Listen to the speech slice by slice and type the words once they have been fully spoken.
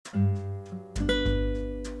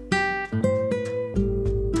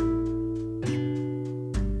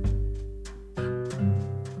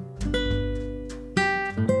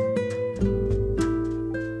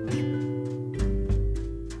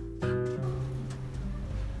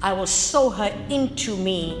I will sow her into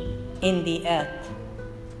me in the earth.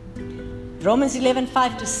 Romans 11,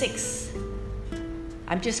 5-6.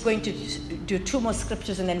 I'm just going to do 2 more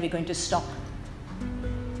scriptures and then we're going to stop.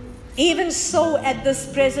 Even so, at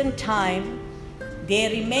this present time, there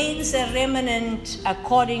remains a remnant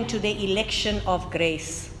according to the election of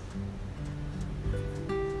grace.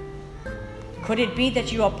 Could it be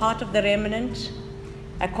that you are part of the remnant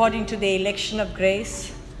according to the election of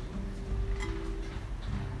grace?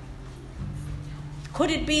 Could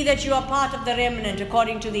it be that you are part of the remnant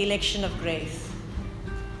according to the election of grace?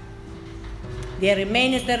 There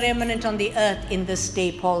remaineth the remnant on the earth in this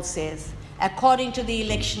day, Paul says, according to the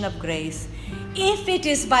election of grace. If it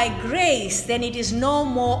is by grace, then it is no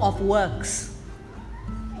more of works.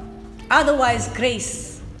 Otherwise,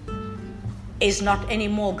 grace is not any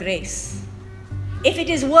more grace. If it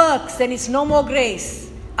is works, then it's no more grace.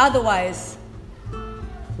 Otherwise,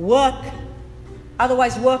 work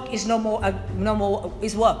is no more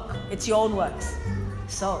is work. It's your own works.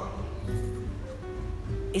 So,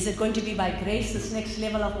 is it going to be by grace this next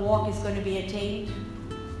level of walk is going to be attained?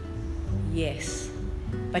 Yes.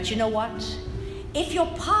 But you know what? If your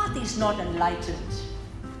path is not enlightened,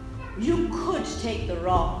 you could take the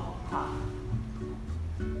wrong path.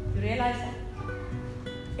 You realize that?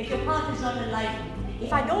 If your path is not enlightened,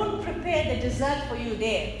 if I don't prepare the dessert for you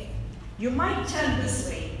there, you might turn this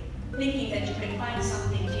way, thinking that you can find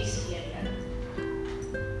something tasty at that.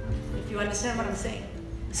 If you understand what I'm saying.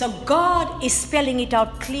 So God is spelling it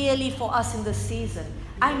out clearly for us in this season.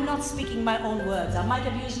 I'm not speaking my own words. I might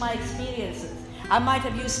have used my experiences. I might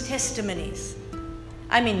have used testimonies.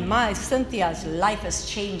 I mean, Cynthia's life has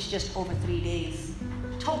changed just over 3 days.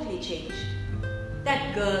 Totally changed.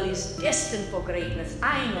 That girl is destined for greatness.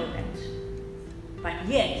 I know that. But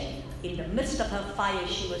yet, in the midst of her fire,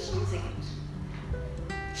 she was losing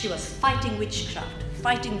it. She was fighting witchcraft,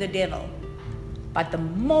 fighting the devil. But the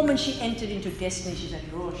moment she entered into destiny, she said,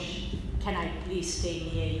 Rosh, can I please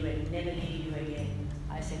stay near you and never leave you again?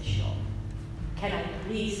 I said, sure. Can I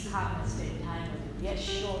please come and spend time with you? Yes,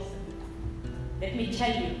 sure. Let me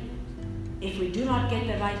tell you, if we do not get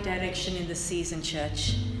the right direction in the season,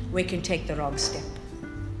 church, we can take the wrong step.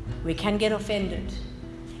 We can get offended.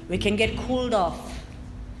 We can get cooled off.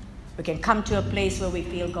 We can come to a place where we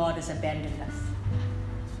feel God has abandoned us.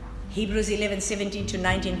 Hebrews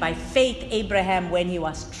 11:17-19, by faith Abraham, when he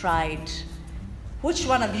was tried. Which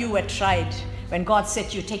one of you were tried when God said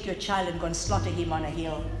to you, take your child and go and slaughter him on a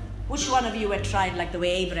hill? Which one of you were tried like the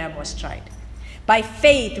way Abraham was tried? By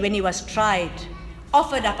faith, when he was tried,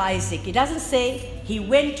 offered up Isaac. It doesn't say he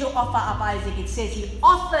went to offer up Isaac. It says he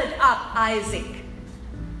offered up Isaac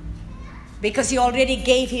because he already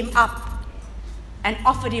gave him up and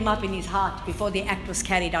offered him up in his heart before the act was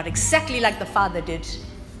carried out, exactly like the father did.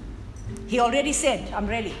 He already said, I'm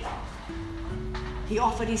ready. He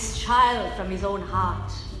offered his child from his own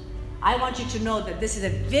heart. I want you to know that this is a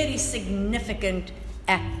very significant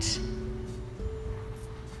act.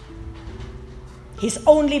 His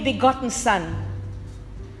only begotten son,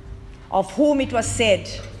 of whom it was said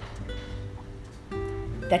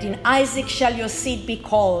that in Isaac shall your seed be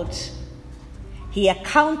called. He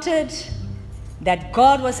accounted that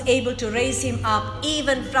God was able to raise him up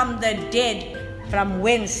even from the dead, from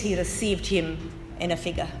whence he received him in a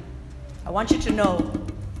figure. I want you to know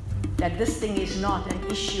that this thing is not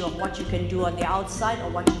an issue of what you can do on the outside or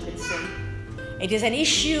what you can say. It is an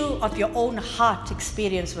issue of your own heart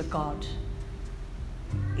experience with God.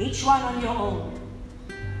 Each one on your own,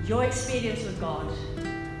 your experience with God.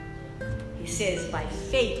 He says, by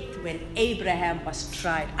faith, when Abraham was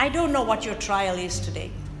tried. I don't know what your trial is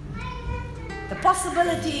today. The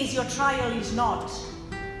possibility is your trial is not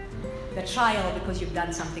the trial because you've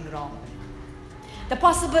done something wrong. The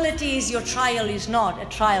possibility is your trial is not a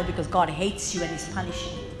trial because God hates you and is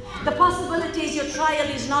punishing you. The possibility is your trial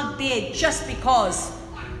is not there just because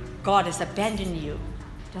God has abandoned you,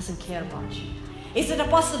 doesn't care about you. Is it a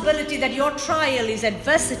possibility that your trial is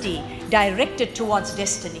adversity directed towards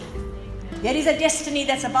destiny? There is a destiny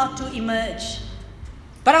that's about to emerge.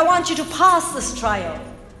 But I want you to pass this trial.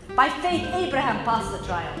 By faith, Abraham passed the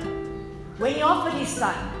trial. When he offered his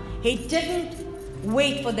son, he didn't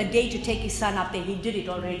wait for the day to take his son up there. He did it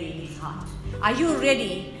already in his heart. Are you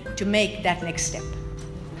ready to make that next step?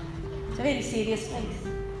 It's a very serious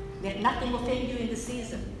place. Let nothing offend you in the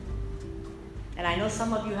season. And I know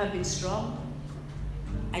some of you have been strong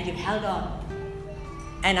and you've held on.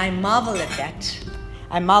 And I marvel at that.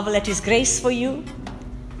 I marvel at His grace for you.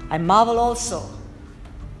 I marvel also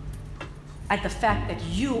at the fact that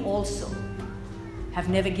you also have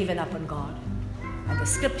never given up on God. And the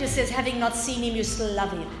scripture says, having not seen Him, you still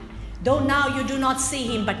love Him. Though now you do not see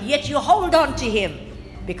him, but yet you hold on to him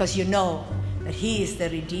because you know that he is the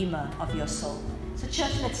Redeemer of your soul. So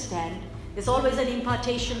church, let's stand. There's always an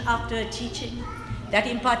impartation after a teaching. That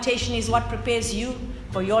impartation is what prepares you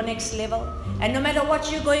for your next level. And no matter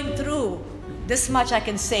what you're going through, this much I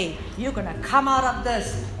can say, you're going to come out of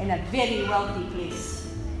this in a very wealthy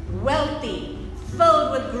place. Wealthy,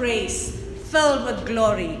 filled with grace, filled with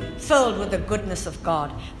glory, filled with the goodness of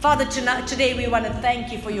God. Father, today we want to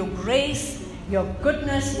thank you for your grace, your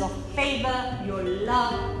goodness, your favor, your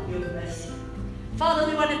love, your mercy. Father,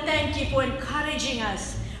 we want to thank you for encouraging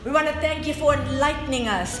us. We want to thank you for enlightening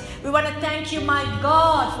us. We want to thank you, my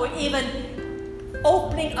God, for even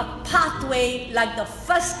opening a pathway like the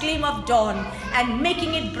first gleam of dawn and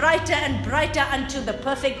making it brighter and brighter until the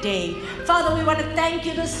perfect day. Father, we want to thank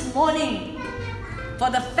you this morning for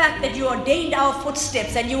the fact that you ordained our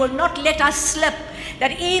footsteps and you will not let us slip.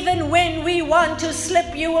 That even when we want to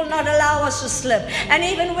slip, you will not allow us to slip. And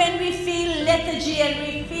even when we feel lethargy and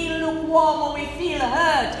we feel lukewarm or we feel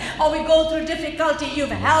hurt or we go through difficulty, you've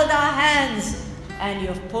held our hands and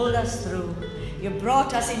you've pulled us through. You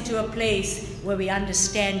brought us into a place where we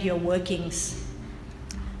understand your workings.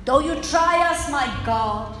 Though you try us, my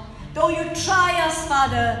God, though you try us,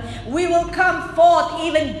 Father, we will come forth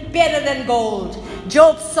even better than gold.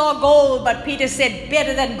 Job saw gold, but Peter said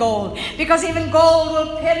better than gold. Because even gold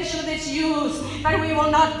will perish with its use, but we will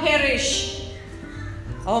not perish.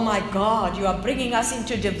 Oh my God, you are bringing us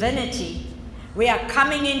into divinity. We are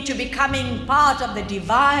coming into becoming part of the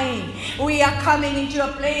divine. We are coming into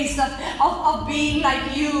a place of being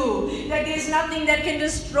like you. That there is nothing that can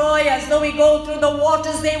destroy us. Though we go through the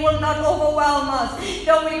waters, they will not overwhelm us.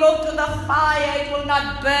 Though we go through the fire, it will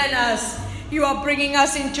not burn us. You are bringing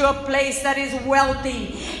us into a place that is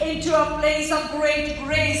wealthy, into a place of great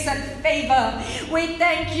grace and favor. We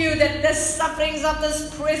thank you that the sufferings of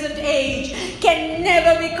this present age can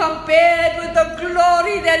never be compared with the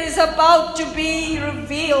glory that is about to be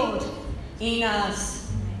revealed in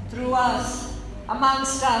us, through us,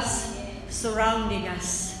 amongst us, surrounding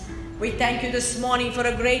us. We thank you this morning for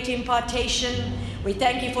a great impartation. We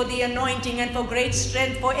thank you for the anointing and for great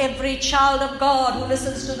strength for every child of God who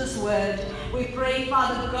listens to this word. We pray,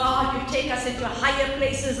 Father God, you take us into higher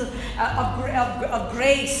places of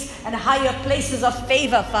grace and higher places of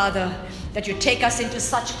favor, Father. That you take us into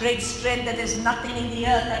such great strength that there's nothing in the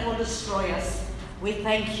earth that will destroy us. We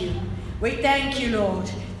thank you. We thank you,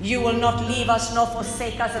 Lord. You will not leave us nor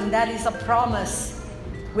forsake us, and that is a promise.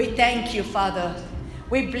 We thank you, Father.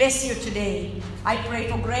 We bless you today. I pray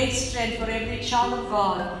for great strength for every child of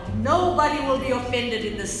God. Nobody will be offended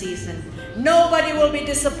in this season. Nobody will be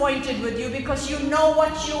disappointed with you because you know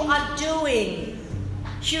what you are doing.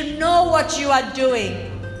 You know what you are doing.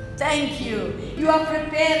 Thank you. You are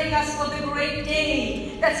preparing us for the great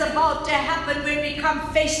day that's about to happen when we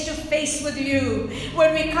come face to face with you.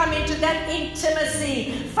 When we come into that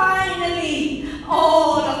intimacy. Finally,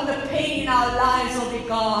 all of the pain in our lives will be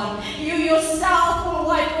gone. You yourself will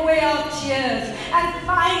wipe away our tears. And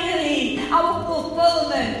finally, our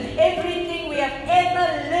fulfillment, everything we have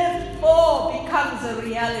ever lived for becomes a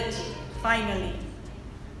reality. Finally,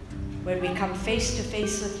 when we come face to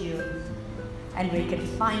face with you. And we can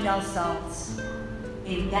find ourselves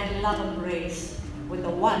in that love and grace with the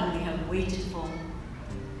one we have waited for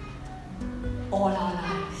all our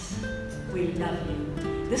lives. We love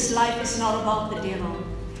you. This life is not about the devil.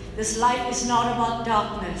 This life is not about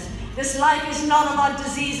darkness. This life is not about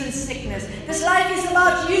disease and sickness. This life is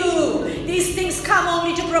about you. These things come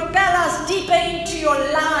only to propel us deeper into your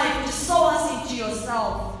life, to sow us into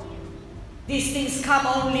yourself. These things come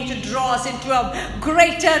only to draw us into a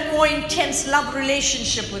greater and more intense love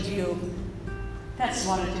relationship with you. That's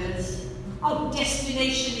what it is. Our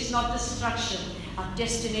destination is not destruction. Our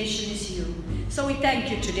destination is you. So we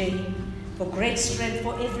thank you today for great strength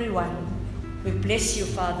for everyone. We bless you,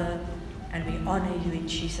 Father, and we honor you in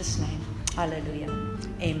Jesus' name. Hallelujah.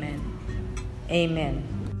 Amen. Amen.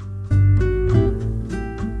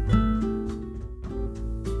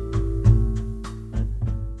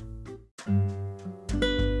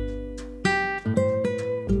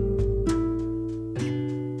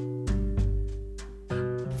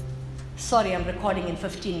 Sorry, I'm recording in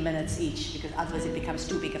 15 minutes each because otherwise it becomes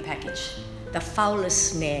too big a package. The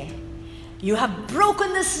foulest snare. You have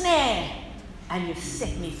broken the snare and you've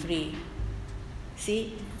set me free.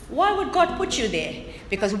 See, why would God put you there?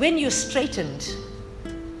 Because when you're straightened,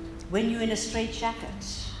 when you're in a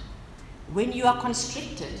straitjacket, when you are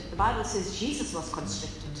constricted, the Bible says Jesus was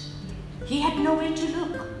constricted. He had nowhere to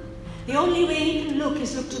look. The only way he can look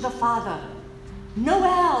is look to the Father. Nowhere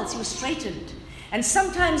else. He was straightened. And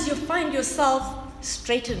sometimes you find yourself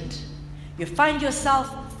straightened. You find yourself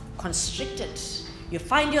constricted. You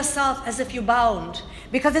find yourself as if you're bound.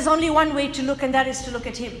 Because there's only one way to look, and that is to look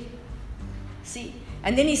at him. See?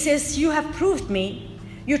 And then he says, you have proved me.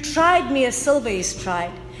 You tried me as silver is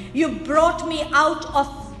tried. You brought me out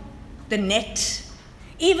of the net.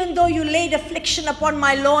 Even though you laid affliction upon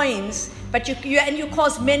my loins, but you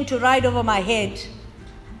caused men to ride over my head.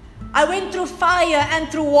 I went through fire and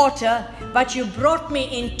through water, but you brought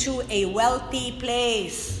me into a wealthy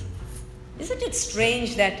place. Isn't it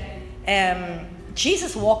strange that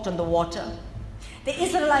Jesus walked on the water? The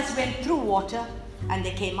Israelites went through water and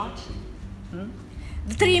they came out.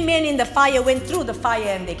 The 3 men in the fire went through the fire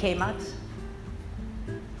and they came out.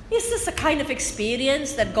 Is this a kind of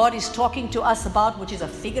experience that God is talking to us about, which is a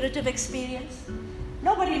figurative experience?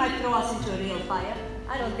 Nobody might throw us into a real fire.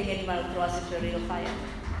 I don't think anyone will throw us into a real fire.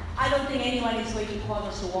 I don't think anyone is going to cause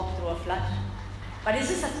us to walk through a flood. But is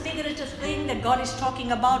this a figurative thing that God is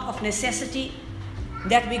talking about of necessity?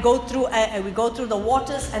 That we go through the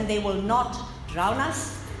waters and they will not drown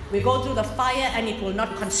us? We go through the fire and it will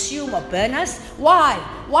not consume or burn us? Why?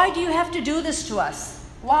 Why do you have to do this to us?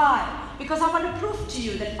 Why? Because I want to prove to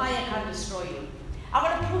you that fire can't destroy you. I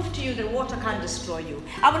want to prove to you that water can't destroy you.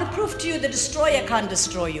 I want to prove to you the destroyer can't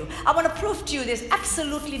destroy you. I want to prove to you there's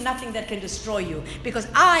absolutely nothing that can destroy you, because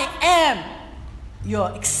I am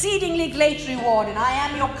your exceedingly great reward and I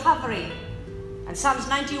am your covering. And Psalms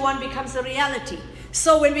 91 becomes a reality.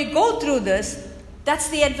 So when we go through this, that's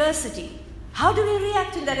the adversity. How do we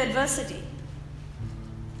react in that adversity?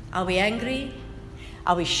 Are we angry?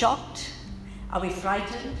 Are we shocked? Are we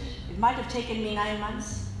frightened? It might have taken me 9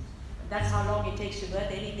 months. That's how long it takes to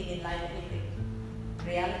birth anything in life, anything.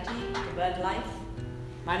 Reality, to birth life.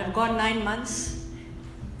 Might have gone 9 months.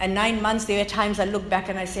 And 9 months, there were times I look back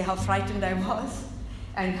and I say how frightened I was.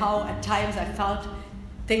 And how at times I felt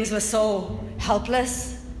things were so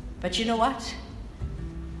helpless. But you know what?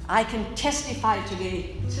 I can testify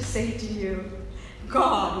today to say to you,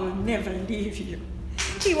 God will never leave you.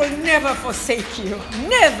 He will never forsake you.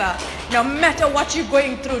 Never. No matter what you're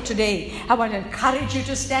going through today, I want to encourage you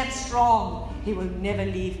to stand strong. He will never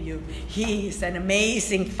leave you. He is an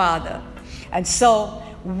amazing Father. And so,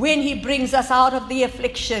 when He brings us out of the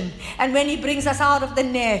affliction, and when He brings us out of the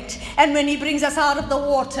net, and when He brings us out of the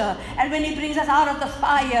water, and when He brings us out of the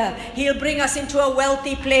fire, He'll bring us into a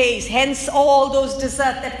wealthy place. Hence all those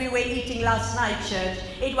dessert that we were eating last night, church.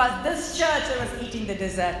 It was this church that was eating the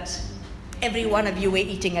dessert. Every one of you were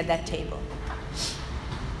eating at that table.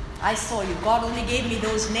 I saw you. God only gave me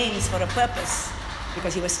those names for a purpose,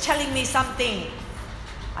 because He was telling me something.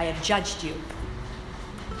 I have judged you.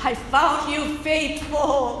 I found you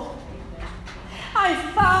faithful. I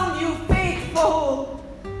found you faithful.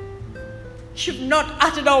 You've not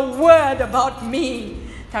uttered a word about me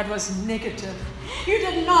that was negative. You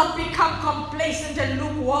did not become complacent and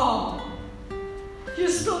lukewarm. You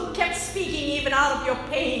still kept speaking even out of your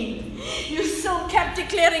pain. You still kept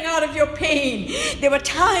declaring out of your pain. There were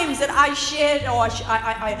times that I shared, or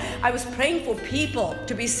I was praying for people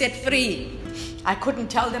to be set free. I couldn't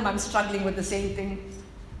tell them I'm struggling with the same thing.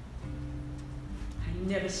 I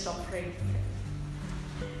never stopped praying for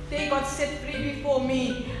them. They got set free before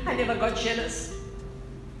me. I never got jealous.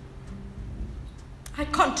 I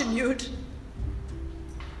continued.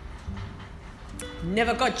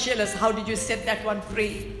 Never got jealous. How did you set that one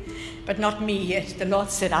free? But not me yet. The Lord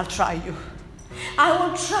said, I'll try you. I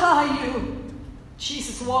will try you.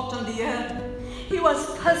 Jesus walked on the earth. He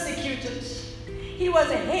was persecuted. He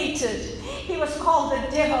was hated. He was called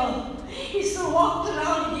the devil. He still walked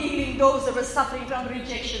around healing those that were suffering from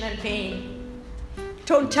rejection and pain.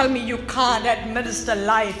 Don't tell me you can't administer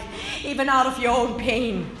life even out of your own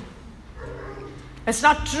pain. It's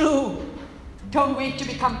not true. Don't wait to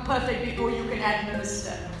become perfect before you can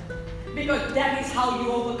administer. Because that is how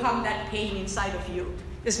you overcome that pain inside of you.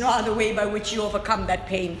 There's no other way by which you overcome that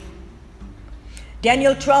pain.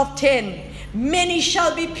 Daniel 12:10. Many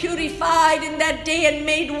shall be purified in that day and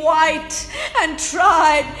made white and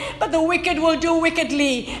tried. But the wicked will do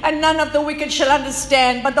wickedly, and none of the wicked shall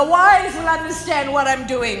understand. But the wise will understand what I'm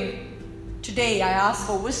doing. Today I ask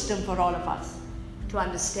for wisdom for all of us to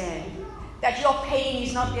understand that your pain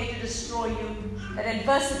is not there to destroy you. That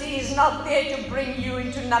adversity is not there to bring you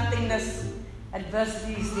into nothingness.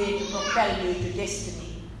 Adversity is there to propel you into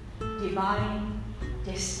destiny. Divine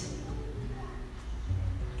destiny.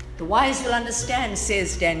 The wise will understand,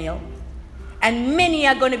 says Daniel. And many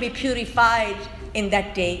are going to be purified in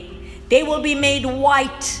that day. They will be made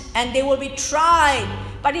white and they will be tried.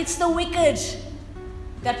 But it's the wicked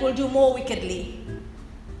that will do more wickedly.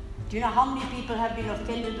 Do you know how many people have been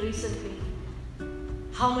offended recently?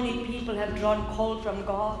 How many people have drawn cold from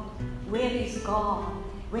God? Where is God?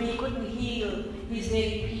 When He couldn't heal His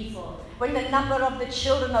very people. When the number of the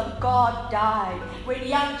children of God died. When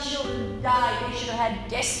young children died, they should have had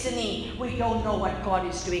destiny. We don't know what God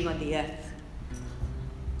is doing on the earth.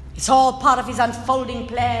 It's all part of His unfolding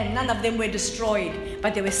plan. None of them were destroyed,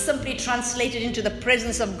 but they were simply translated into the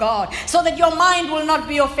presence of God so that your mind will not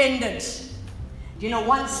be offended. Do you know,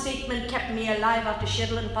 one statement kept me alive after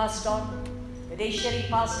Sherilyn passed on? The day Sherry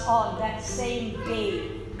passed on, that same day,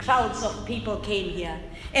 crowds of people came here.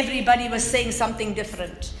 Everybody was saying something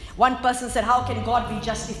different. One person said, how can God be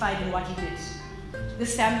justified in what He did?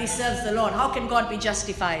 This family serves the Lord. How can God be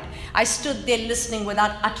justified? I stood there listening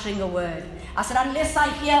without uttering a word. I said, unless I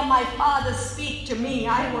hear my Father speak to me,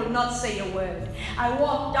 I will not say a word. I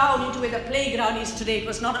walked down into where the playground is today. It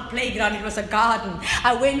was not a playground, it was a garden.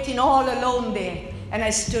 I went in all alone there. And I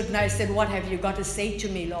stood and I said, what have you got to say to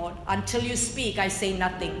me, Lord? Until you speak, I say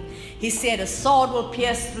nothing. He said, a sword will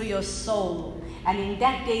pierce through your soul. And in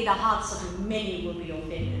that day, the hearts of many will be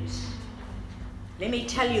offended. Let me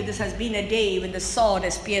tell you, this has been a day when the sword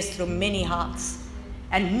has pierced through many hearts.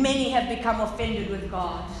 And many have become offended with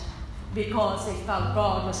God because they felt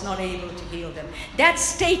God was not able to heal them. That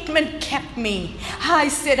statement kept me. I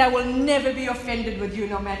said, I will never be offended with you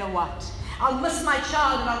no matter what. I'll miss my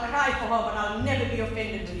child and I'll cry for her, but I'll never be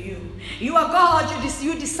offended with you. You are God.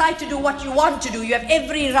 You decide to do what you want to do. You have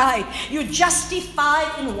every right. You're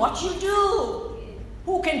justified in what you do.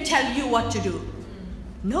 Who can tell you what to do?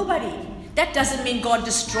 Nobody. That doesn't mean God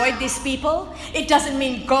destroyed these people. It doesn't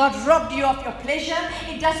mean God robbed you of your pleasure.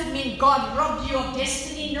 It doesn't mean God robbed you of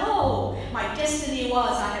destiny. No. My destiny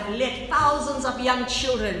was I have led thousands of young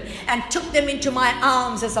children and took them into my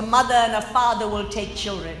arms as a mother and a father will take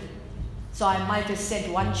children. So I might have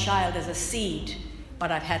sent one child as a seed,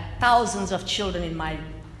 but I've had thousands of children in my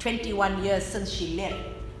 21 years since she left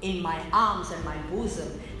in my arms and my bosom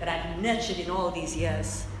that I've nurtured in all these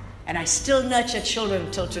years. And I still nurture children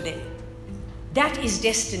till today. That is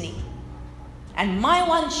destiny. And my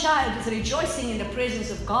one child is rejoicing in the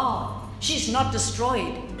presence of God. She's not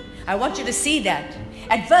destroyed. I want you to see that.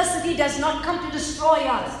 Adversity does not come to destroy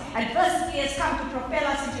us. Adversity has come to propel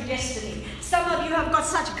us into destiny. Some of you have got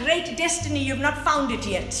such great destiny, you've not found it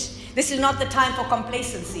yet. This is not the time for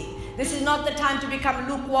complacency. This is not the time to become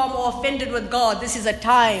lukewarm or offended with God. This is a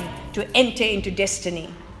time to enter into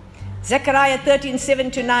destiny. Zechariah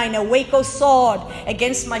 13:7-9, awake, O sword,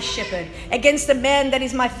 against my shepherd, against the man that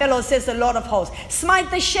is my fellow, says the Lord of hosts.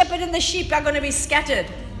 Smite the shepherd and the sheep are going to be scattered.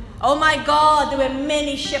 Oh my God, there were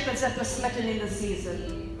many shepherds that were smitten in the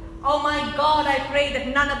season. Oh my God, I pray that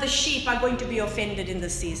none of the sheep are going to be offended in the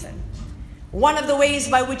season. One of the ways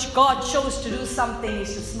by which God chose to do something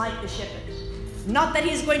is to smite the shepherd. Not that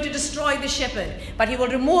He's going to destroy the shepherd, but He will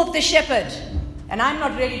remove the shepherd. And I'm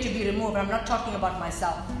not ready to be removed. I'm not talking about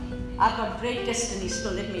myself. I've got great destiny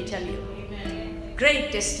still, let me tell you. Amen.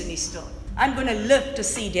 Great destiny still. I'm going to live to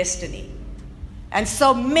see destiny. And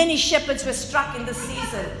so many shepherds were struck in the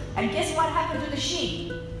season. And guess what happened to the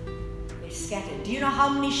sheep? They scattered. Do you know how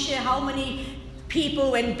many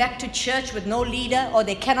people went back to church with no leader, or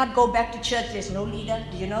they cannot go back to church, there's no leader?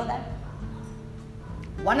 Do you know that?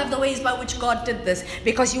 One of the ways by which God did this,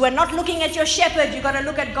 because you are not looking at your shepherd, you got to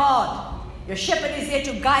look at God. Your shepherd is there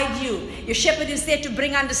to guide you. Your shepherd is there to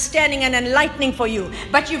bring understanding and enlightening for you.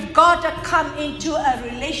 But you've got to come into a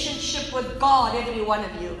relationship with God, every one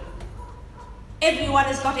of you. Everyone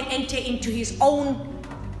has got to enter into his own,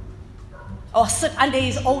 or sit under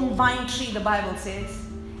his own vine tree, the Bible says,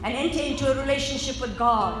 and enter into a relationship with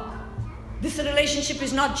God. This relationship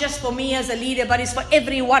is not just for me as a leader, but it's for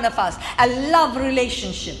every one of us. A love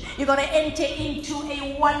relationship. You've got to enter into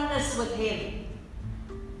a oneness with Him.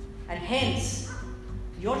 And hence,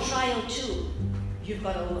 your trial too, you've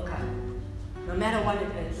got to overcome, no matter what it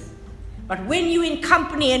is. But when you're in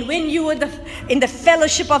company and when you are in the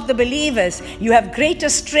fellowship of the believers, you have greater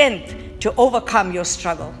strength to overcome your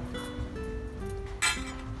struggle.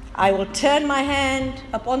 I will turn my hand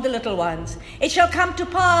upon the little ones. It shall come to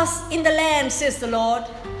pass in the land, says the Lord,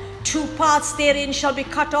 2 parts therein shall be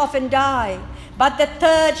cut off and die, but the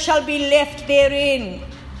third shall be left therein.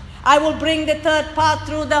 I will bring the third part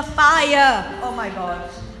through the fire. Oh my God.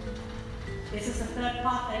 This is the third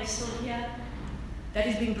part that is still here, that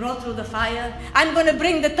is being brought through the fire. I'm going to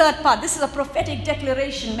bring the third part. This is a prophetic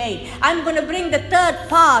declaration made. I'm going to bring the third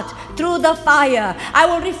part through the fire. I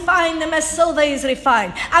will refine them as silver is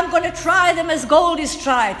refined. I'm going to try them as gold is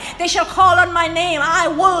tried. They shall call on my name. I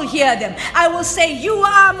will hear them. I will say, you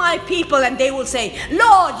are my people. And they will say,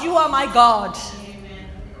 Lord, you are my God.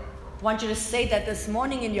 I want you to say that this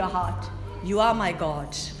morning in your heart. You are my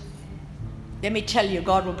God. let me tell you,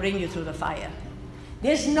 God will bring you through the fire.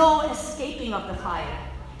 There's no escaping of the fire.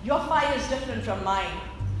 Your fire is different from mine.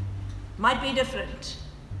 Might be different.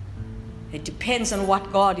 It depends on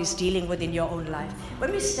what God is dealing with in your own life.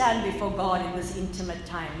 When we stand before God in this intimate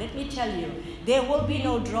time, let me tell you, there will be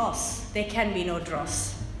no dross. There can be no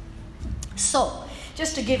dross. So,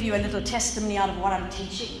 just to give you a little testimony out of what I'm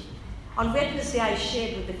teaching. On Wednesday, I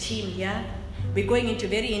shared with the team here. We're going into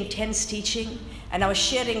very intense teaching. And I was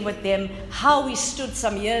sharing with them how we stood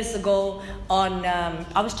some years ago on,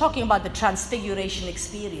 I was talking about the transfiguration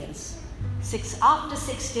experience. After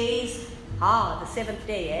 6 days, the seventh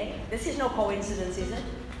day, This is no coincidence, is it?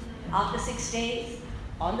 After 6 days,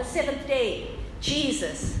 on the seventh day,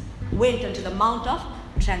 Jesus went onto the Mount of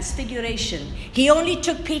Transfiguration. He only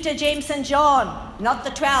took Peter, James, and John, not the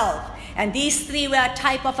 12. And these 3 were a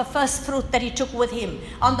type of a first fruit that he took with him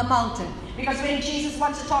on the mountain. Because when Jesus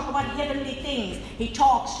wants to talk about heavenly things, he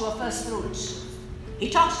talks to a first fruit. He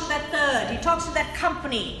talks to that third. He talks to that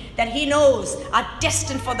company that he knows are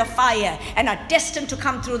destined for the fire and are destined to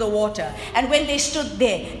come through the water. And when they stood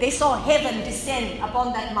there, they saw heaven descend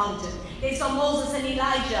upon that mountain. They saw Moses and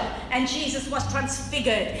Elijah, and Jesus was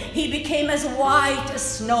transfigured. He became as white as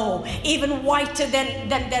snow, even whiter than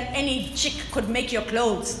any chick could make your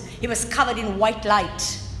clothes. He was covered in white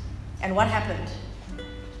light. And what happened?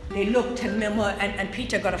 They looked and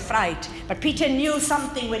Peter got a fright. But Peter knew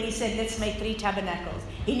something when he said, let's make 3 tabernacles.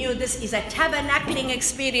 He knew this is a tabernacling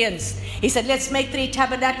experience. He said, let's make 3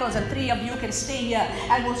 tabernacles and 3 of you can stay here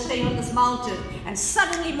and we'll stay on this mountain. And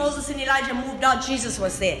suddenly Moses and Elijah moved out. Jesus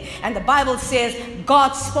was there. And the Bible says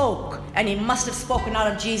God spoke, and he must have spoken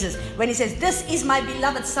out of Jesus. When he says, this is my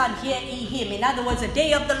beloved son, hear ye him. In other words, the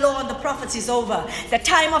day of the law and the prophets is over. The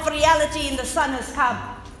time of reality in the Son has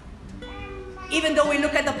come. Even though we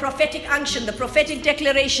look at the prophetic unction, the prophetic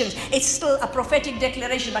declarations, it's still a prophetic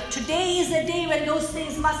declaration. But today is the day when those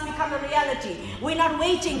things must become a reality. We're not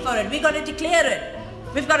waiting for it. We've got to declare it.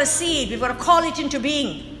 We've got to see it. We've got to call it into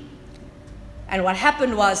being. And what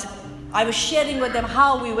happened was, I was sharing with them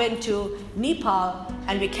how we went to Nepal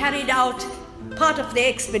and we carried out part of the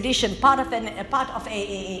expedition, part of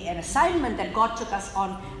an assignment that God took us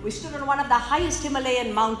on. We stood on one of the highest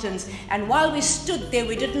Himalayan mountains, and while we stood there,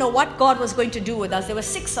 we didn't know what God was going to do with us. There were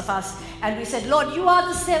 6 of us, and we said, Lord, you are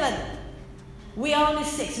the 7th. We are only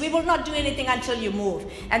 6. We will not do anything until you move.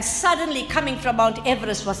 And suddenly, coming from Mount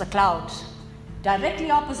Everest was a cloud. Directly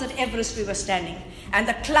opposite Everest we were standing, and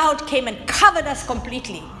the cloud came and covered us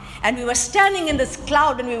completely. And we were standing in this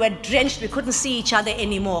cloud and we were drenched. We couldn't see each other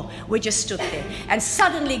anymore. We just stood there. And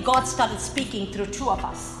suddenly God started speaking through 2 of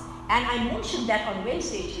us. And I mentioned that on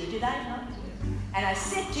Wednesday to you, did I not? And I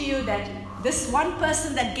said to you that this one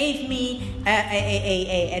person that gave me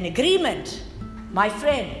an agreement, my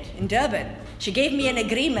friend in Durban, she gave me an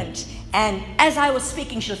agreement. And as I was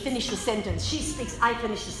speaking, she'll finish the sentence. She speaks, I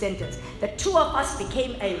finish the sentence. The 2 of us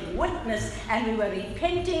became a witness, and we were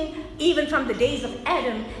repenting even from the days of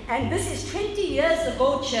Adam. And this is 20 years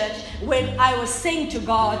ago, church, when I was saying to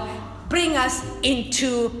God, bring us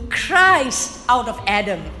into Christ out of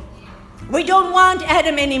Adam. We don't want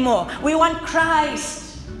Adam anymore. We want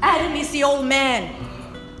Christ. Adam is the old man.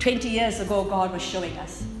 20 years ago, God was showing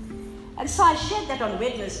us. And so I shared that on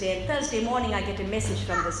Wednesday, and Thursday morning I get a message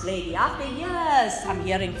from this lady. After years, I'm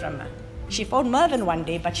hearing from her. She phoned Mervyn one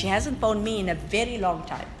day, but she hasn't phoned me in a very long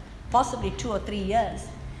time, possibly 2 or 3 years.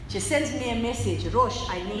 She sends me a message, Rosh,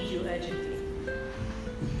 I need you urgently.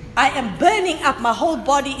 I am burning up. My whole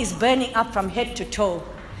body is burning up from head to toe.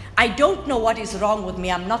 I don't know what is wrong with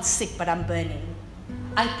me. I'm not sick, but I'm burning.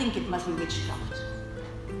 I think it must be witchcraft.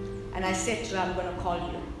 And I said to her, I'm going to call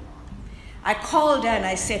you. I called her and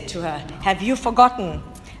I said to her, have you forgotten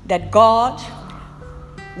that God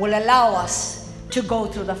will allow us to go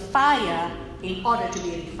through the fire in order to be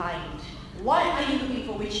refined? Why are you looking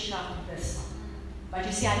for witchcraft in this? But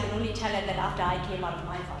you see, I can only tell her that after I came out of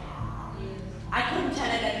my fire. I couldn't tell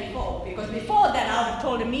her that before, because before that I would have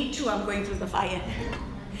told her, me too, I'm going through the fire.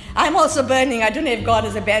 I'm also burning. I don't know if God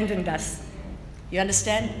has abandoned us. You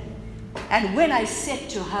understand? And when I said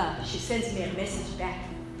to her, she sends me a message back.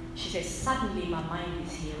 She says, suddenly my mind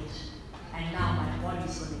is healed, and now my body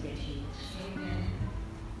is going to get healed. Amen.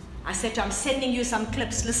 I said to her, I'm sending you some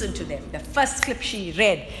clips, listen to them. The first clip she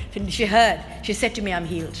read, she heard, she said to me, I'm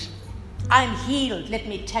healed. I'm healed, let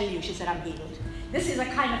me tell you. She said, I'm healed. This is a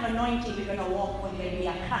kind of anointing we're going to walk with when we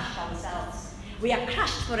are crushed ourselves. We are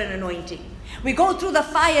crushed for an anointing. We go through the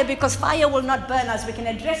fire because fire will not burn us. We can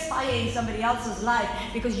address fire in somebody else's life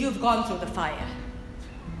because you've gone through the fire.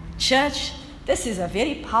 Church, this is a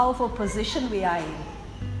very powerful position we are in.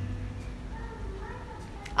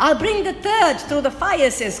 I'll bring the third through the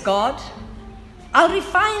fire, says God. I'll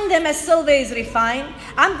refine them as silver is refined.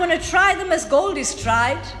 I'm going to try them as gold is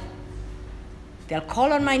tried. They'll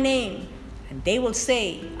call on my name, and they will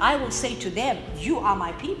say, I will say to them, you are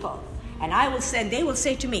my people. And I will say, and they will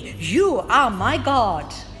say to me, you are my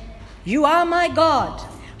God. You are my God.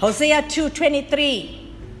 Hosea 2:23.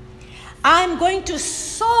 I'm going to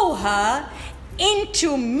sow her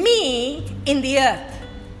into me in the earth.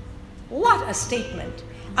 What a statement.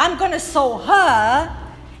 I'm going to sow her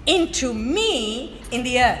into me in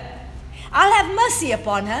the earth. I'll have mercy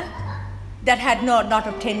upon her that had not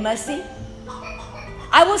obtained mercy.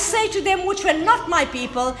 I will say to them which were not my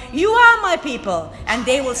people, you are my people. And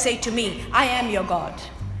they will say to me, I am your God.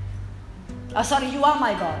 You are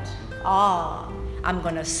my God. I'm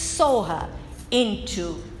going to sow her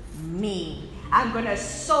into me. I'm going to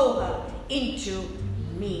sow her into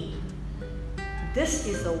me. This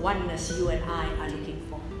is the oneness you and I are looking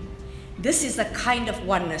for. This is the kind of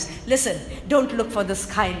oneness. Listen, don't look for this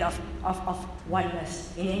kind of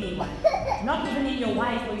oneness in anyone. Not even in your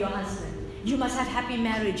wife or your husband. You must have happy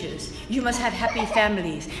marriages. You must have happy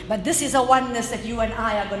families. But this is a oneness that you and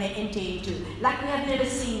I are going to enter into like we have never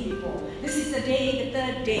seen before. This is the day, the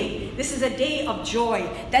third day. This is a day of joy.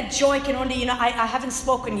 That joy can only, I haven't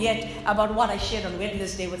spoken yet about what I shared on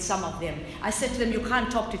Wednesday with some of them. I said to them, you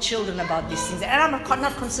can't talk to children about these things. And I'm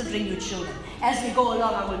not considering you children. As we go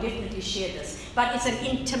along, I will definitely share this. But it's an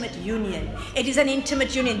intimate union. It is an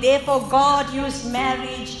intimate union. Therefore, God used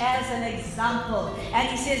marriage as an example. And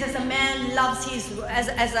he says, as a man loves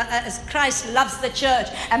as Christ loves the church,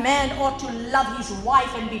 a man ought to love his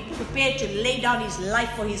wife and be prepared to lay down his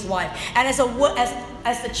life for his wife. And as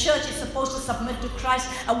the church is supposed to submit to Christ,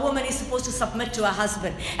 a woman is supposed to submit to her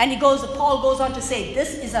husband. And Paul goes on to say,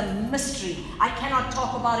 this is a mystery. I cannot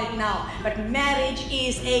talk about it now, but marriage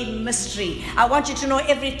is a mystery. I want you to know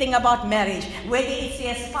everything about marriage, whether it's the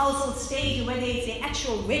espousal stage, whether it's the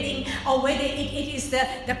actual wedding, or whether it is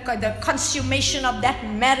the consummation of that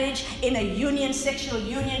marriage in a union, sexual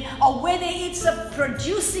union, or whether it's a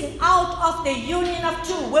producing out of the union of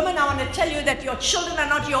two. Women, I want to tell you that your children are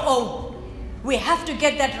not your own. We have to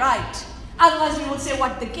get that right. Otherwise we will say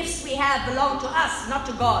what the gifts we have belong to us, not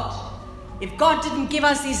to God. If God didn't give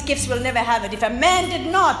us these gifts, we'll never have it. If a man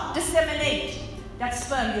did not disseminate that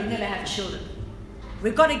sperm, you'll never have children.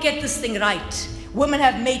 We've got to get this thing right. Women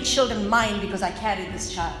have made children mine because I carried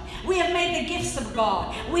this child. We have made the gifts of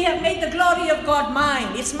God. We have made the glory of God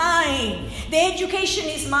mine. It's mine. The education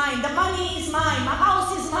is mine. The money is mine. My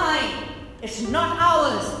house is mine. It's not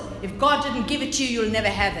ours. If God didn't give it to you, you'll never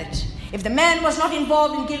have it. If the man was not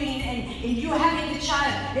involved in giving in you having the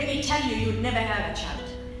child, let me tell you, you'd never have a child.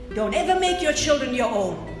 Don't ever make your children your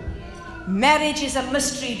own. Marriage is a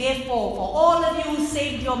mystery, therefore, for all of you who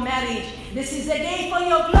saved your marriage, this is a day for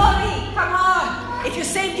your glory. Come on. If you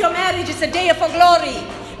saved your marriage, it's a day for glory.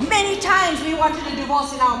 Many times we wanted a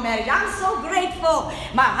divorce in our marriage. I'm so grateful.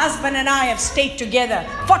 My husband and I have stayed together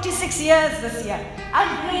 46 years this year.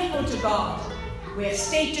 I'm grateful to God. We have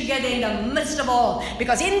stayed together in the midst of all.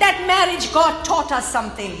 Because in that marriage, God taught us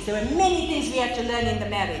some things. There were many things we had to learn in the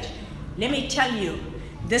marriage. Let me tell you,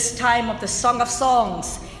 this time of the Song of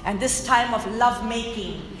Songs, and this time of love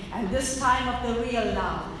making, and this time of the real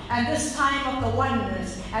love, and this time of the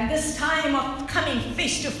oneness, and this time of coming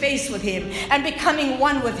face to face with Him, and becoming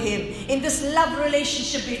one with Him, in this love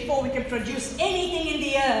relationship before we can produce anything in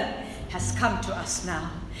the earth, has come to us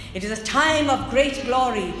now. It is a time of great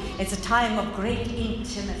glory. It's a time of great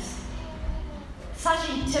intimacy. Such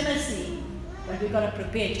intimacy that we've got to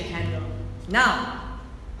prepare to handle. Now,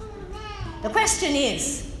 the question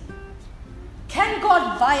is, can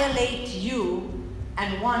God violate you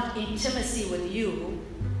and want intimacy with you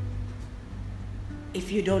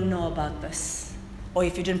if you don't know about this, or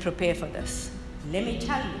if you didn't prepare for this? Let me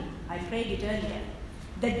tell you, I prayed it earlier.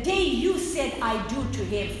 The day you said I do to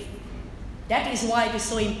Him, that is why it is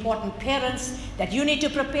so important, parents, that you need to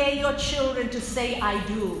prepare your children to say I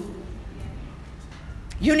do.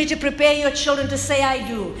 You need to prepare your children to say I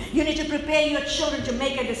do. You need to prepare your children to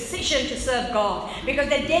make a decision to serve God. Because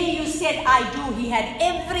the day you said I do, He had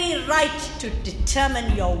every right to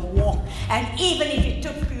determine your walk. And even if He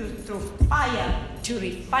took you through fire to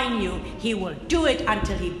refine you, He will do it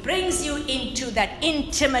until He brings you into that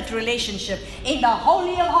intimate relationship in the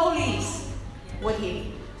Holy of Holies with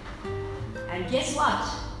Him. And guess what?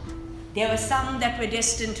 There were some that were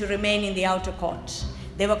destined to remain in the outer court.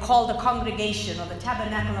 They were called the congregation, or the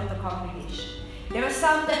tabernacle of the congregation. There were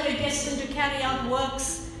some that were destined to carry out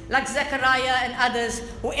works like Zechariah and others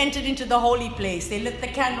who entered into the holy place. They lit the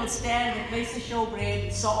candlestand, they placed the showbread,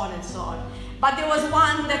 and so on and so on. But there was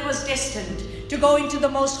one that was destined to go into the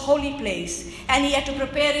most holy place, and he had to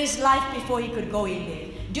prepare his life before he could go in there.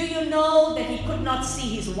 Do you know that he could not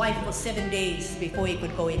see his wife for 7 days before he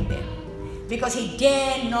could go in there? Because he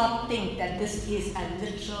dare not think that this is a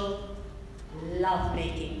literal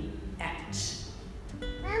love-making act.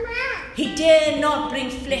 He dare not bring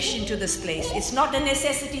flesh into this place. It's not a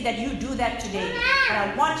necessity that you do that today. But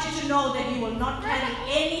I want you to know that you will not carry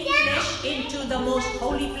any flesh into the most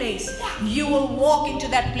holy place. You will walk into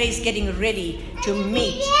that place getting ready to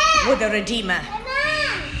meet with the Redeemer.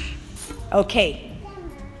 Okay.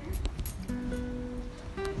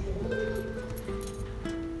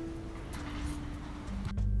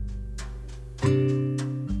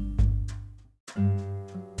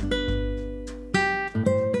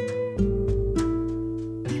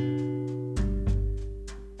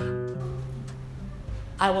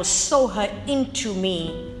 I will sow her into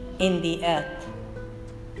me in the earth.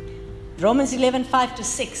 Romans 11,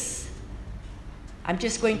 5-6. I'm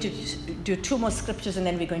just going to do 2 more scriptures and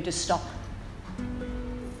then we're going to stop.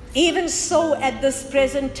 Even so, at this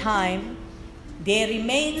present time, there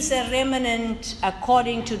remains a remnant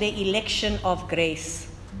according to the election of grace.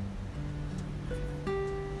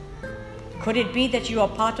 Could it be that you are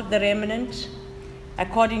part of the remnant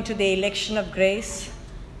according to the election of grace?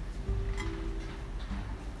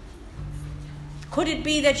 Could it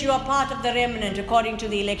be that you are part of the remnant according to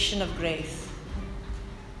the election of grace?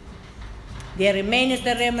 There remaineth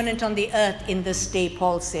the remnant on the earth in this day,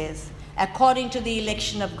 Paul says, according to the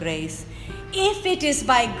election of grace. If it is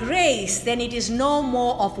by grace, then it is no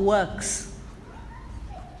more of works.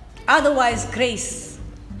 Otherwise, grace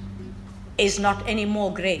is not any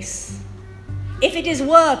more grace. If it is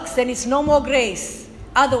works, then it's no more grace.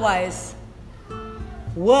 Otherwise,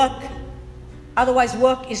 work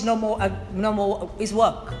is no more is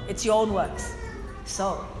work. It's your own works.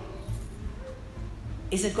 So,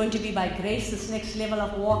 is it going to be by grace this next level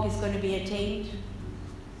of walk is going to be attained?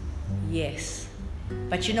 Yes.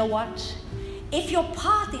 But you know what? If your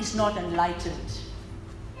path is not enlightened,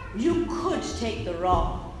 you could take the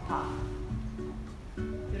wrong path.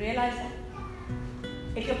 You realize that?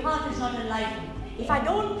 If your path is not enlightened, if I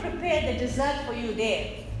don't prepare the dessert for you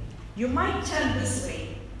there, you might turn this way,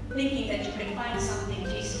 thinking that you can find something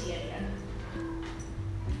tasty at that.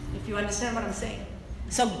 If you understand what I'm saying.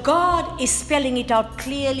 So God is spelling it out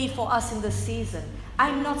clearly for us in this season.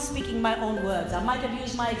 I'm not speaking my own words. I might have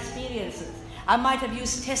used my experiences. I might have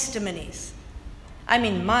used testimonies. I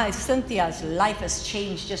mean, Cynthia's life has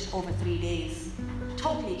changed just over 3 days.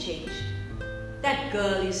 Totally changed. That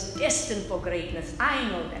girl is destined for greatness. I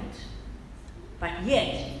know that. But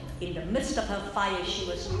yet, in the midst of her fire, she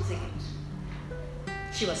was losing it.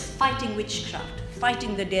 She was fighting witchcraft,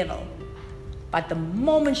 fighting the devil. But the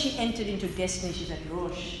moment she entered into destiny, she said,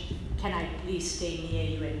 Rosh, can I please stay near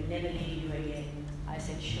you and never leave you again? I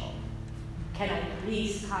said, sure. Can I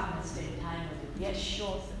please come and spend time with you? Yes,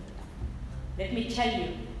 sure. Let me tell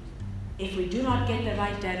you, if we do not get the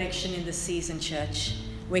right direction in the season, church,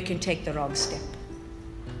 we can take the wrong step.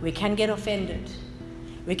 We can get offended.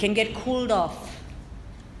 We can get cooled off.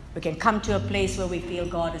 We can come to a place where we feel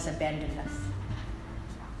God has abandoned us.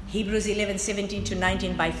 Hebrews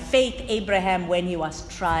 11:17-19, by faith Abraham, when he was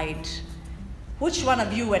tried. Which one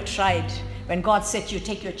of you were tried when God said to you,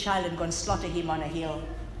 take your child and go and slaughter him on a hill?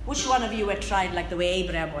 Which one of you were tried like the way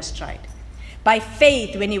Abraham was tried? By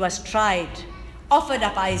faith, when he was tried, offered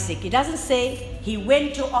up Isaac. It doesn't say he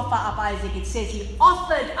went to offer up Isaac. It says he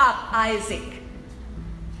offered up Isaac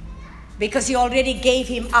because he already gave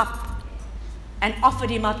him up and offered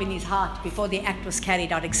him up in his heart before the act was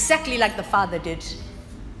carried out, exactly like the father did.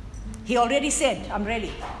 He already said, I'm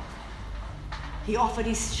ready. He offered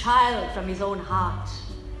his child from his own heart.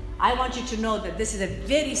 I want you to know that this is a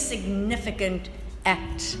very significant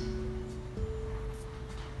act.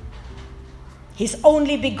 His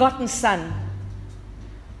only begotten son,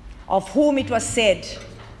 of whom it was said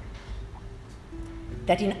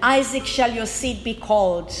that in Isaac shall your seed be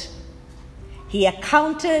called. He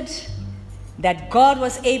accounted that God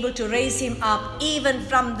was able to raise him up even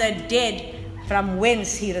from the dead, from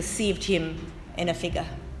whence he received him in a figure.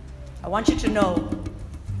 I want you to know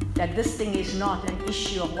that this thing is not an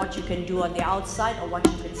issue of what you can do on the outside or what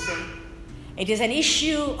you can say. It is an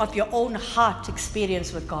issue of your own heart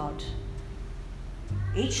experience with God.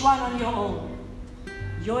 Each one on your own.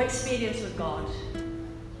 Your experience with God.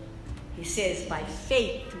 He says, by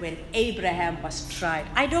faith, when Abraham was tried.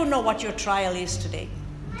 I don't know what your trial is today.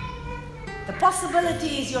 The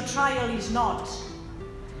possibility is your trial is not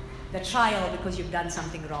the trial because you've done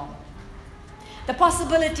something wrong. The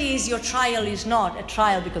possibility is your trial is not a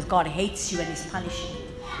trial because God hates you and is punishing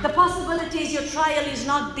you. The possibility is your trial is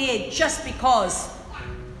not there just because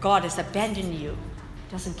God has abandoned you,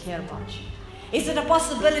 doesn't care about you. Is it a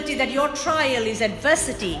possibility that your trial is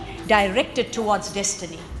adversity directed towards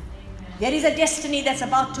destiny? There is a destiny that's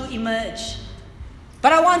about to emerge.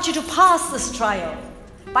 But I want you to pass this trial.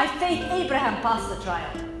 By faith, Abraham passed the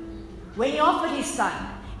trial. When he offered his son,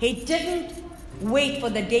 he didn't wait for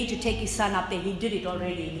the day to take his son up there. He did it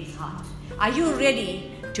already in his heart. Are you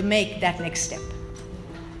ready to make that next step?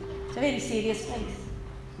 It's a very serious place.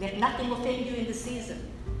 Let nothing offend you in the season.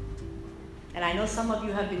 And I know some of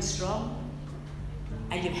you have been strong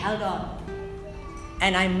and you've held on.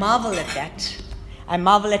 And I marvel at that. I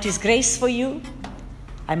marvel at His grace for you.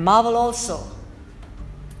 I marvel also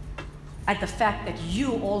at the fact that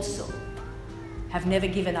you also have never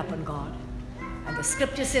given up on God. And the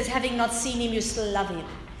scripture says, having not seen Him, you still love Him.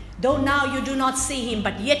 Though now you do not see Him,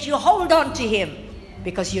 but yet you hold on to Him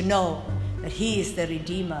because you know that He is the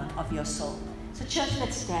Redeemer of your soul. So church,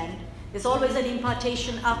 let's stand. There's always an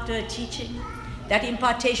impartation after a teaching. That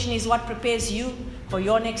impartation is what prepares you for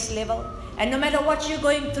your next level. And no matter what you're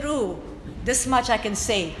going through, this much I can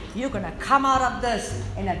say, you're going to come out of this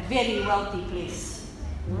in a very wealthy place.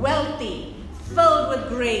 Wealthy, filled with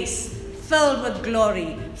grace, filled with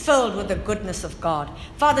glory, filled with the goodness of God.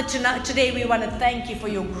 Father, today we want to thank You for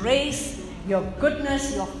Your grace, Your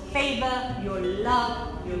goodness, Your favor, Your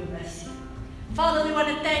love, Your mercy. Father, we want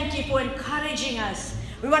to thank You for encouraging us.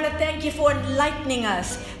 We want to thank You for enlightening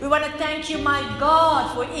us. We want to thank You, my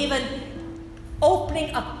God, for even opening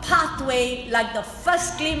a pathway like the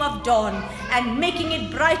first gleam of dawn and making it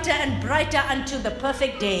brighter and brighter unto the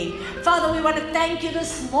perfect day. Father, we want to thank You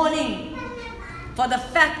this morning for the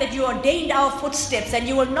fact that You ordained our footsteps and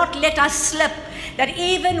You will not let us slip. That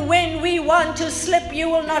even when we want to slip, You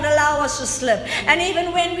will not allow us to slip. And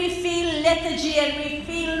even when we feel lethargy and we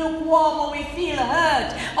feel lukewarm or we feel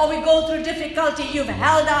hurt or we go through difficulty, You've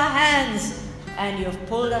held our hands and You've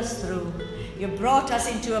pulled us through. You brought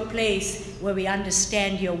us into a place where we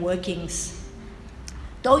understand Your workings.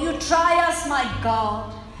 Though You try us, my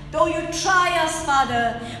God, though You try us,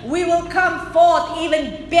 Father, we will come forth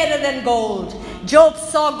even better than gold. Job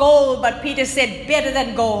saw gold, but Peter said better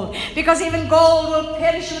than gold. Because even gold will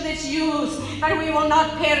perish with its use, but we will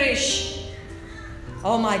not perish.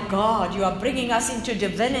 Oh my God, You are bringing us into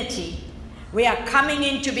divinity. We are coming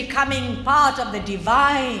into becoming part of the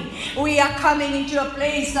divine. We are coming into a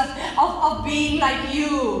place of being like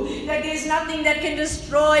You. That there is nothing that can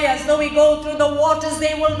destroy us. Though we go through the waters,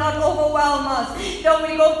 they will not overwhelm us. Though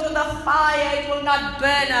we go through the fire, it will not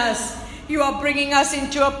burn us. You are bringing us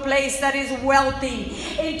into a place that is wealthy,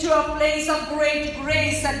 into a place of great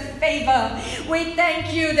grace and favor. We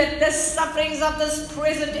thank You that the sufferings of this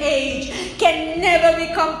present age can never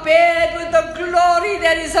be compared with the glory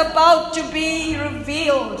that is about to be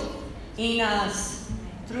revealed in us,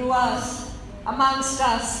 through us, amongst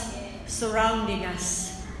us, surrounding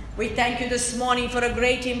us. We thank You this morning for a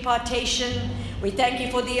great impartation. We thank You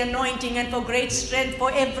for the anointing and for great strength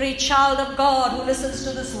for every child of God who listens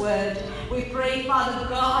to this word. We pray, Father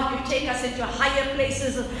God, You take us into higher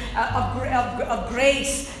places of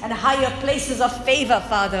grace and higher places of favor,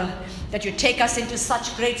 Father. That You take us into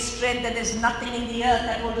such great strength that there's nothing in the earth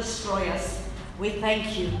that will destroy us. We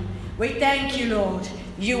thank You. We thank You, Lord.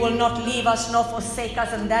 You will not leave us nor forsake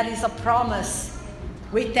us, and that is a promise.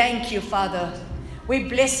 We thank You, Father. We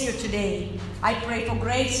bless You today. I pray for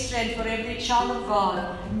great strength for every child of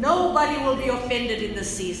God. Nobody will be offended in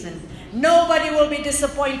this season. Nobody will be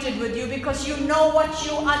disappointed with You because You know what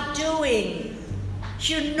You are doing.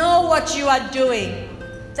 You know what You are doing.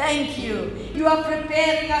 Thank You. You are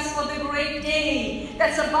preparing us for the great day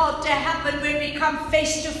that's about to happen when we come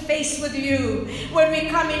face to face with You. When we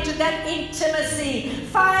come into that intimacy.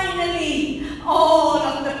 Finally, all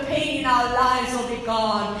of the pain in our lives will be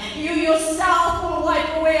gone. You Yourself will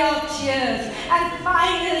wipe away our tears. And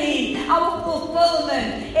finally, our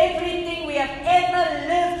fulfillment, everything we have ever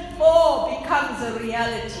lived for becomes a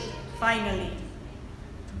reality. Finally,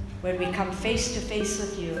 when we come face to face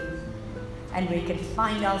with You and we can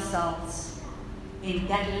find ourselves in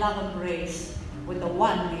that love embrace with the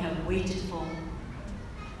one we have waited for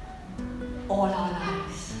all our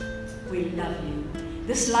lives. We love You.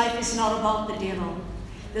 This life is not about the devil.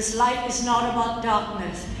 This life is not about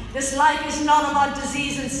darkness. This life is not about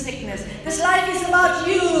disease and sickness. This life is about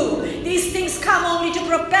You. These things come only to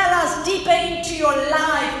propel us deeper into Your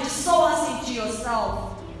life, to sow us into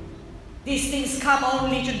Yourself. These things come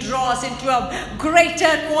only to draw us into a greater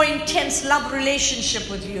and more intense love relationship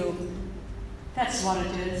with You. That's what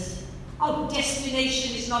it is. Our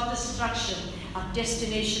destination is not destruction. Our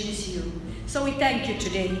destination is You. So we thank You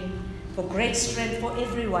today. for great strength for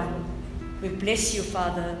everyone. We bless you,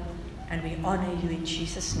 Father, and we honor you in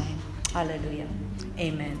Jesus' name. Hallelujah.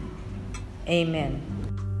 Amen. Amen.